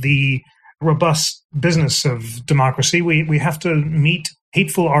in the robust business of democracy, we have to meet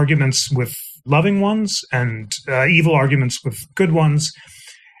hateful arguments with loving ones and evil arguments with good ones.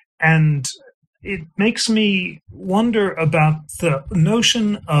 And it makes me wonder about the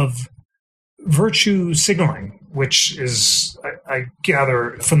notion of virtue signaling, which is, I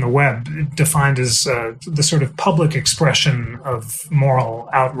gather from the web, defined as the sort of public expression of moral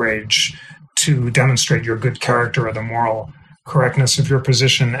outrage to demonstrate your good character or the moral correctness of your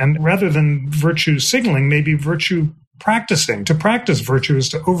position. And rather than virtue signaling, maybe virtue practicing. To practice virtue is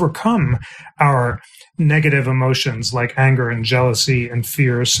to overcome our negative emotions like anger and jealousy and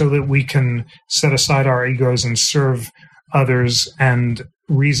fear so that we can set aside our egos and serve others and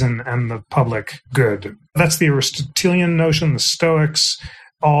reason and the public good. That's the Aristotelian notion. The Stoics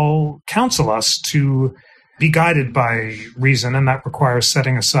all counsel us to be guided by reason, and that requires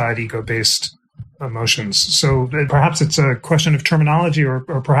setting aside ego-based emotions. So perhaps it's a question of terminology or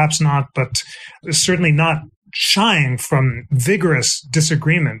perhaps not, but certainly not shying from vigorous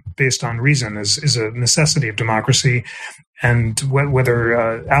disagreement based on reason is a necessity of democracy. And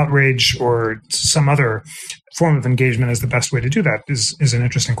whether outrage or some other form of engagement is the best way to do that is an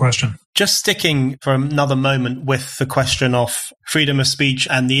interesting question. Just sticking for another moment with the question of freedom of speech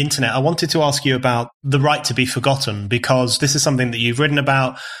and the internet, I wanted to ask you about the right to be forgotten, because this is something that you've written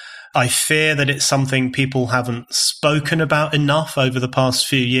about. I fear that it's something people haven't spoken about enough over the past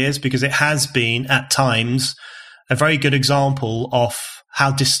few years, because it has been, at times, a very good example of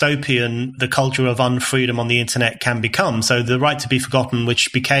how dystopian the culture of unfreedom on the internet can become. So the right to be forgotten,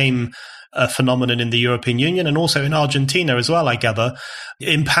 which became a phenomenon in the European Union and also in Argentina as well, I gather,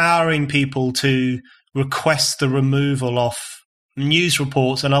 empowering people to request the removal of news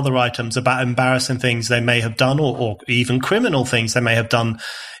reports and other items about embarrassing things they may have done or even criminal things they may have done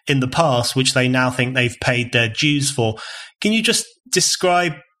in the past, which they now think they've paid their dues for. Can you just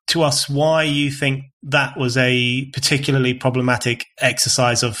describe to us why you think that was a particularly problematic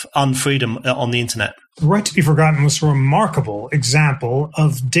exercise of unfreedom on the internet? The right to be forgotten was a remarkable example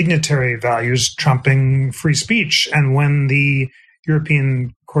of dignitary values trumping free speech. And when the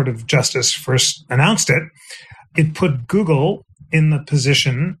European Court of Justice first announced it, it put Google in the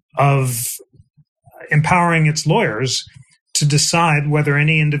position of empowering its lawyers to decide whether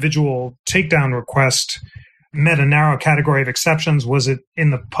any individual takedown request met a narrow category of exceptions. Was it in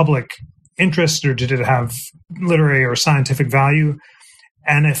the public interest, or did it have literary or scientific value?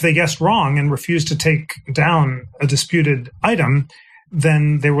 And if they guessed wrong and refused to take down a disputed item,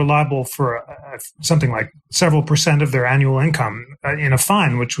 then they were liable for something like several percent of their annual income in a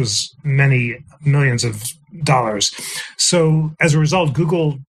fine, which was many millions of dollars. So as a result,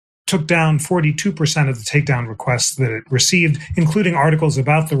 Google took down 42% of the takedown requests that it received, including articles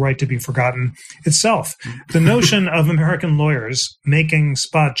about the right to be forgotten itself. The notion of American lawyers making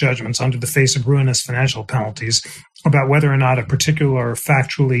spot judgments under the face of ruinous financial penalties about whether or not a particular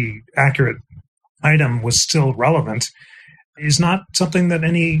factually accurate item was still relevant is not something that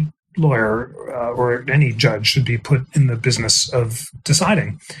any lawyer or any judge should be put in the business of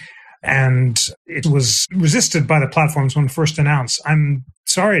deciding. And it was resisted by the platforms when first announced. I'm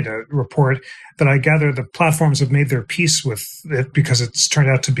sorry to report that I gather the platforms have made their peace with it because it's turned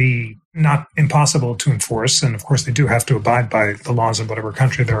out to be not impossible to enforce. And of course, they do have to abide by the laws of whatever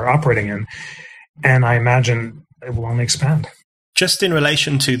country they're operating in. And I imagine it will only expand. Just in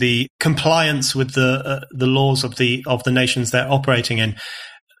relation to the compliance with the laws of the nations they're operating in,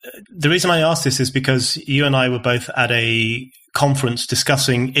 the reason I ask this is because you and I were both at a conference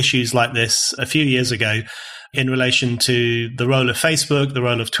discussing issues like this a few years ago in relation to the role of Facebook, the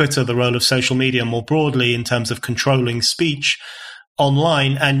role of Twitter, the role of social media more broadly in terms of controlling speech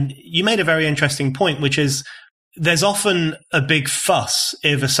online. And you made a very interesting point, which is there's often a big fuss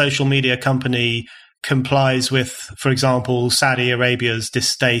if a social media company complies with, for example, Saudi Arabia's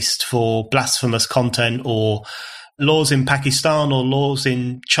distaste for blasphemous content, or laws in Pakistan or laws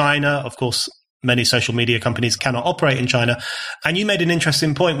in China. Of course, many social media companies cannot operate in China. And you made an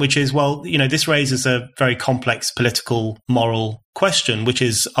interesting point, which is, well, this raises a very complex political, moral question, which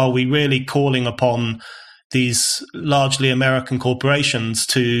is, are we really calling upon these largely American corporations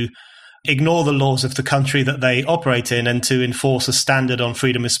to ignore the laws of the country that they operate in and to enforce a standard on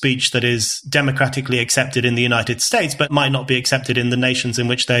freedom of speech that is democratically accepted in the United States, but might not be accepted in the nations in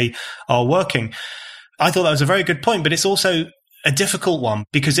which they are working? I thought that was a very good point, but it's also a difficult one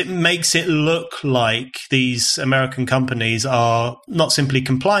because it makes it look like these American companies are not simply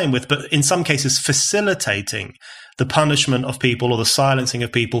complying with, but in some cases facilitating the punishment of people or the silencing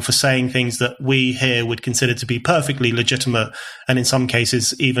of people for saying things that we here would consider to be perfectly legitimate and in some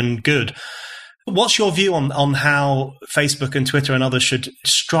cases even good. What's your view on how Facebook and Twitter and others should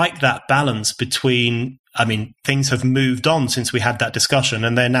strike that balance between, things have moved on since we had that discussion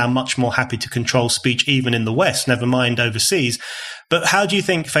and they're now much more happy to control speech even in the West, never mind overseas. But how do you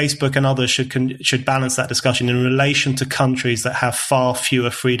think Facebook and others should balance that discussion in relation to countries that have far fewer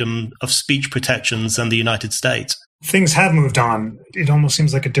freedom of speech protections than the United States? Things have moved on. It almost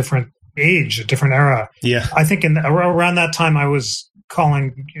seems like a different age, a different era. Yeah. I think around that time I was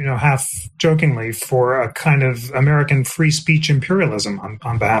calling, half jokingly for a kind of American free speech imperialism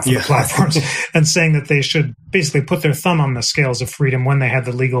on behalf of the platforms and saying that they should basically put their thumb on the scales of freedom when they had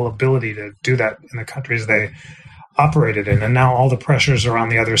the legal ability to do that in the countries they operated in. And now all the pressures are on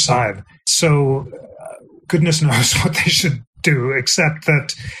the other side. So goodness knows what they should do, except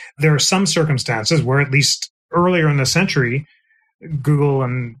that there are some circumstances where, at least earlier in the century, Google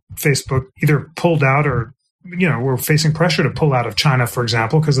and Facebook either pulled out or were facing pressure to pull out of China, for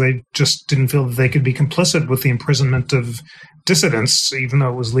example, because they just didn't feel that they could be complicit with the imprisonment of dissidents, even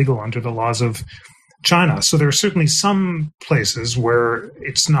though it was legal under the laws of China. So there are certainly some places where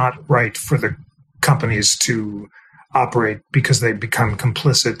it's not right for the companies to operate because they become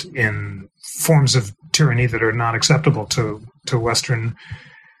complicit in forms of tyranny that are not acceptable to Western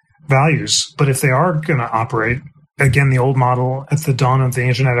values. But if they are going to operate, again, the old model at the dawn of the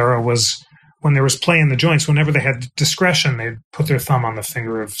internet era was when there was play in the joints, whenever they had discretion, they'd put their thumb on the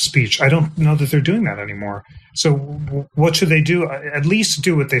finger of speech. I don't know that they're doing that anymore. So what should they do? At least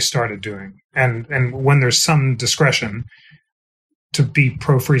do what they started doing. And when there's some discretion, to be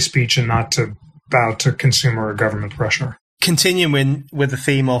pro-free speech and not to bow to consumer or government pressure. Continuing with the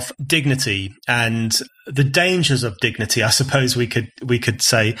theme of dignity and the dangers of dignity, I suppose we could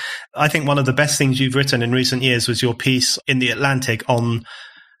say. I think one of the best things you've written in recent years was your piece in The Atlantic on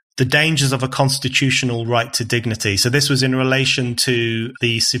the dangers of a constitutional right to dignity. So this was in relation to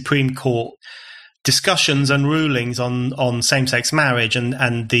the Supreme Court discussions and rulings on same-sex marriage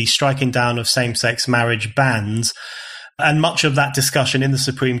and the striking down of same-sex marriage bans. And much of that discussion in the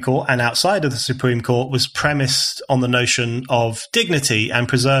Supreme Court and outside of the Supreme Court was premised on the notion of dignity and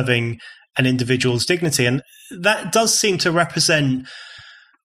preserving an individual's dignity. And that does seem to represent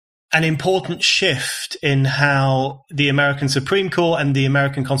an important shift in how the American Supreme Court and the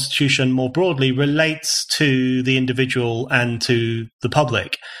American Constitution more broadly relates to the individual and to the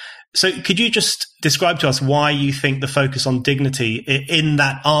public. So could you just describe to us why you think the focus on dignity in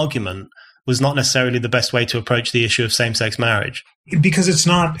that argument was not necessarily the best way to approach the issue of same-sex marriage? Because it's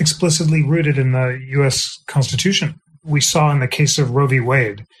not explicitly rooted in the U.S. Constitution. We saw in the case of Roe v.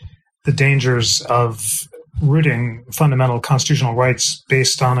 Wade the dangers of rooting fundamental constitutional rights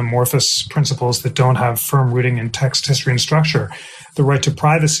based on amorphous principles that don't have firm rooting in text, history, and structure. The right to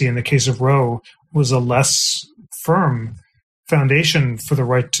privacy in the case of Roe was a less firm foundation for the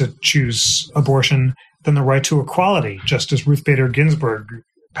right to choose abortion than the right to equality, just as Ruth Bader Ginsburg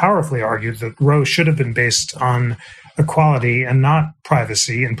powerfully argued that Roe should have been based on equality and not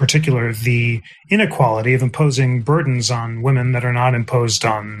privacy, in particular the inequality of imposing burdens on women that are not imposed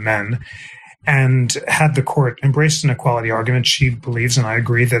on men. And had the court embraced an equality argument, she believes, and I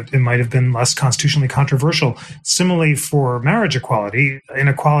agree, that it might have been less constitutionally controversial. Similarly, for marriage equality,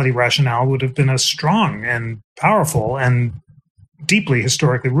 inequality rationale would have been a strong and powerful and deeply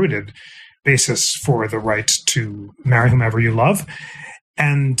historically rooted basis for the right to marry whomever you love.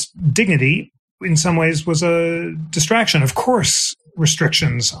 And dignity, in some ways, was a distraction. Of course,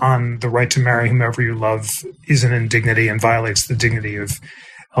 restrictions on the right to marry whomever you love is an indignity and violates the dignity of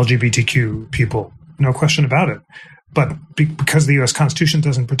LGBTQ people, no question about it. But because the U.S. Constitution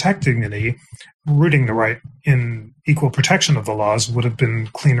doesn't protect dignity, rooting the right in equal protection of the laws would have been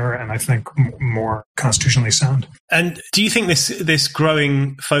cleaner and I think more constitutionally sound. And do you think this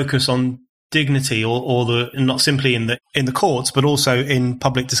growing focus on dignity, or the not simply in the courts but also in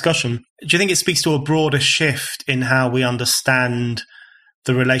public discussion, do you think it speaks to a broader shift in how we understand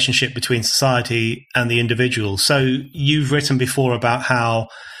the relationship between society and the individual? So you've written before about how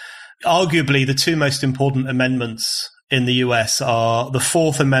arguably the two most important amendments in the US are the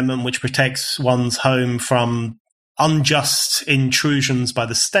Fourth Amendment, which protects one's home from unjust intrusions by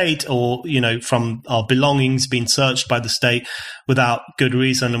the state, or, from our belongings being searched by the state without good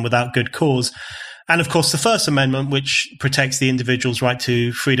reason and without good cause. And of course, the First Amendment, which protects the individual's right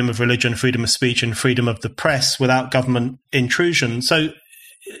to freedom of religion, freedom of speech, and freedom of the press without government intrusion. So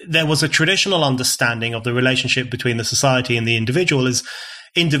there was a traditional understanding of the relationship between the society and the individual as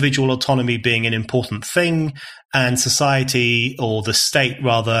individual autonomy being an important thing, and society, or the state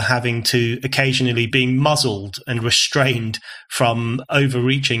rather, having to occasionally being muzzled and restrained from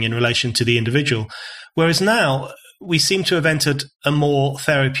overreaching in relation to the individual. Whereas now we seem to have entered a more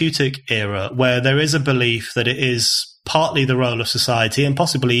therapeutic era where there is a belief that it is partly the role of society and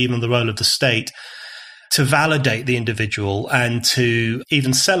possibly even the role of the state to validate the individual and to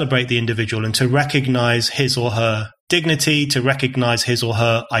even celebrate the individual and to recognize his or her dignity, to recognize his or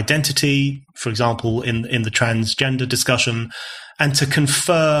her identity, for example, in the transgender discussion, and to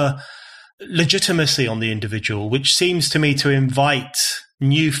confer legitimacy on the individual, which seems to me to invite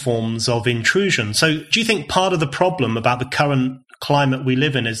new forms of intrusion. So do you think part of the problem about the current climate we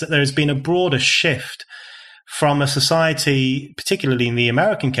live in is that there has been a broader shift from a society, particularly in the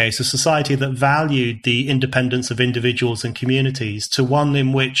American case, a society that valued the independence of individuals and communities, to one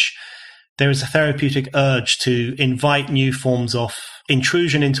in which there is a therapeutic urge to invite new forms of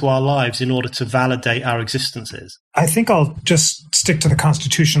intrusion into our lives in order to validate our existences? I think I'll just stick to the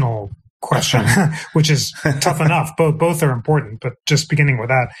constitutional question, which is tough enough. Both are important, but just beginning with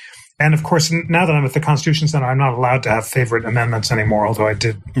that. And of course, now that I'm at the Constitution Center, I'm not allowed to have favorite amendments anymore, although I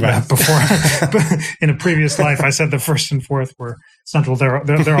did that before. In a previous life, I said the first and fourth were central.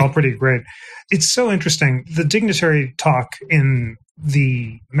 They're all pretty great. It's so interesting. The dignitary talk in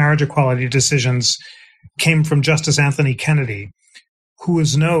the marriage equality decisions came from Justice Anthony Kennedy, who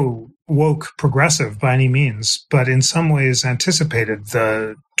is no woke progressive by any means, but in some ways anticipated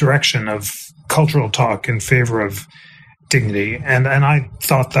the direction of cultural talk in favor of dignity. And I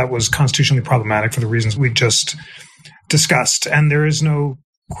thought that was constitutionally problematic for the reasons we just discussed. And there is no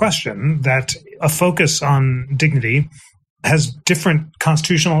question that a focus on dignity has different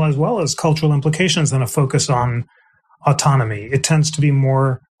constitutional as well as cultural implications than a focus on autonomy. It tends to be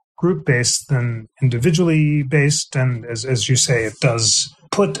more group-based than individually based. And as you say, it does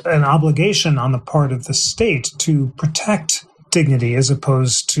put an obligation on the part of the state to protect dignity as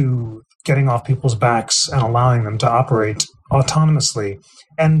opposed to getting off people's backs and allowing them to operate autonomously.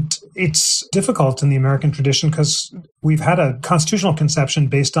 And it's difficult in the American tradition because we've had a constitutional conception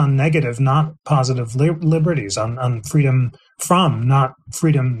based on negative, not positive liberties, on freedom from, not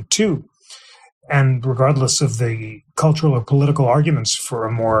freedom to. And regardless of the cultural or political arguments for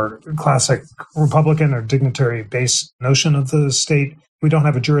a more classic Republican or dignitary-based notion of the state, we don't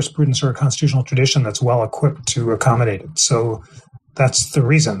have a jurisprudence or a constitutional tradition that's well equipped to accommodate it. So that's the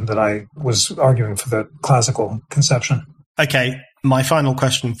reason that I was arguing for the classical conception. Okay, my final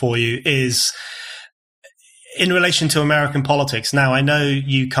question for you is in relation to American politics. Now, I know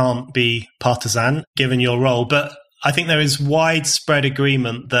you can't be partisan given your role, but I think there is widespread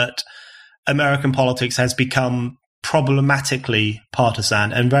agreement that American politics has become problematically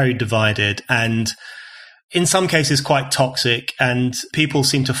partisan and very divided, and in some cases quite toxic, and people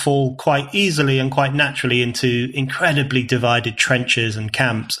seem to fall quite easily and quite naturally into incredibly divided trenches and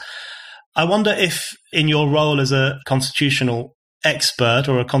camps. I wonder if in your role as a constitutional expert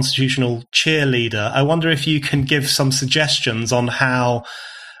or a constitutional cheerleader, I wonder if you can give some suggestions on how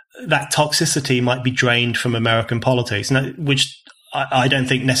that toxicity might be drained from American politics, which I don't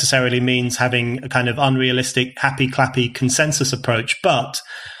think necessarily means having a kind of unrealistic, happy-clappy consensus approach, but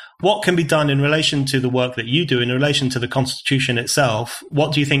what can be done in relation to the work that you do, in relation to the Constitution itself?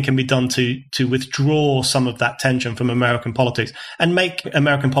 What do you think can be done to withdraw some of that tension from American politics and make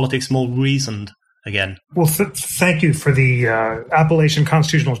American politics more reasoned again? Well, thank you for the appellation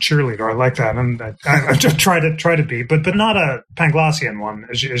constitutional cheerleader. I like that, and I just try to be, but not a Panglossian one,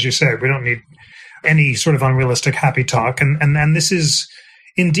 as you say. We don't need any sort of unrealistic happy talk, and this is.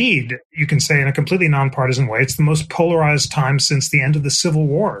 Indeed, you can say in a completely nonpartisan way, it's the most polarized time since the end of the Civil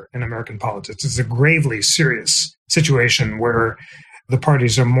War in American politics. It's a gravely serious situation where the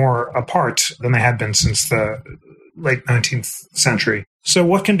parties are more apart than they had been since the late 19th century. So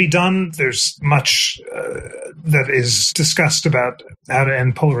what can be done? There's much that is discussed about how to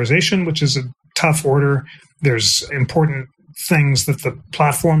end polarization, which is a tough order. There's important things that the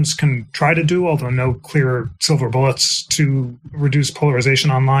platforms can try to do, although no clear silver bullets to reduce polarization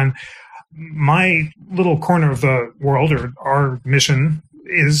online. My little corner of the world, or our mission,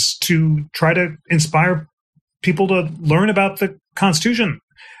 is to try to inspire people to learn about the Constitution.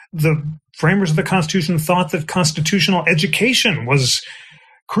 The framers of the Constitution thought that constitutional education was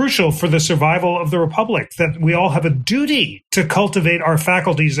crucial for the survival of the Republic, that we all have a duty to cultivate our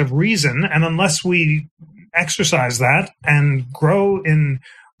faculties of reason, and unless we exercise that and grow in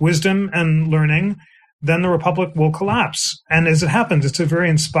wisdom and learning, then the Republic will collapse. And as it happens, it's a very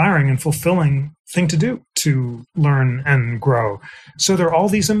inspiring and fulfilling thing to do, to learn and grow. So there are all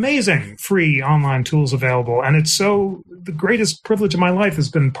these amazing free online tools available. And it's so, the greatest privilege of my life has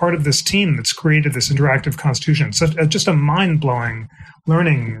been part of this team that's created this interactive Constitution. It's just a mind-blowing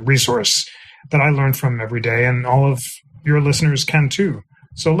learning resource that I learn from every day, and all of your listeners can too.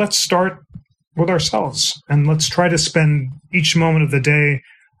 So let's start with ourselves, and let's try to spend each moment of the day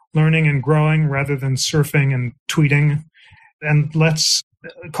learning and growing rather than surfing and tweeting. And let's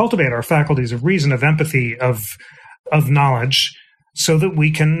cultivate our faculties of reason, of empathy, of knowledge, so that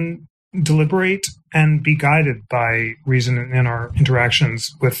we can deliberate and be guided by reason in our interactions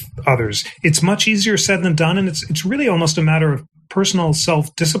with others. It's much easier said than done, and it's really almost a matter of personal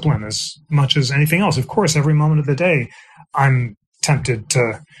self-discipline as much as anything else. Of course, every moment of the day, I'm tempted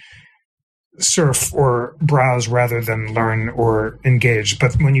to surf or browse rather than learn or engage.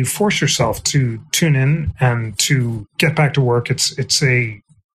 But when you force yourself to tune in and to get back to work, it's a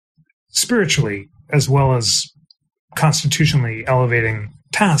spiritually as well as constitutionally elevating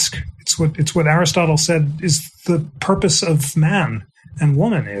task. It's what Aristotle said is the purpose of man and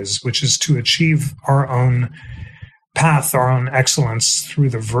woman is, which is to achieve our own path, our own excellence through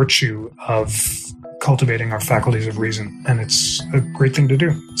the virtue of cultivating our faculties of reason. And it's a great thing to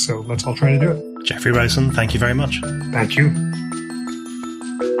do. So let's all try to do it. Jeffrey Rosen, thank you very much. Thank you.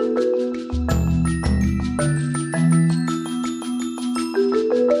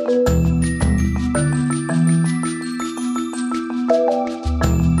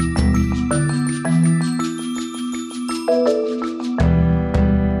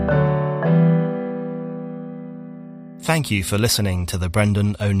 Thank you for listening to The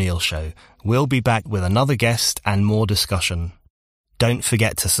Brendan O'Neill Show. We'll be back with another guest and more discussion. Don't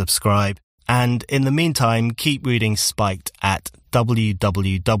forget to subscribe, and in the meantime, keep reading Spiked at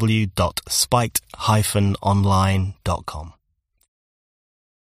www.spiked-online.com.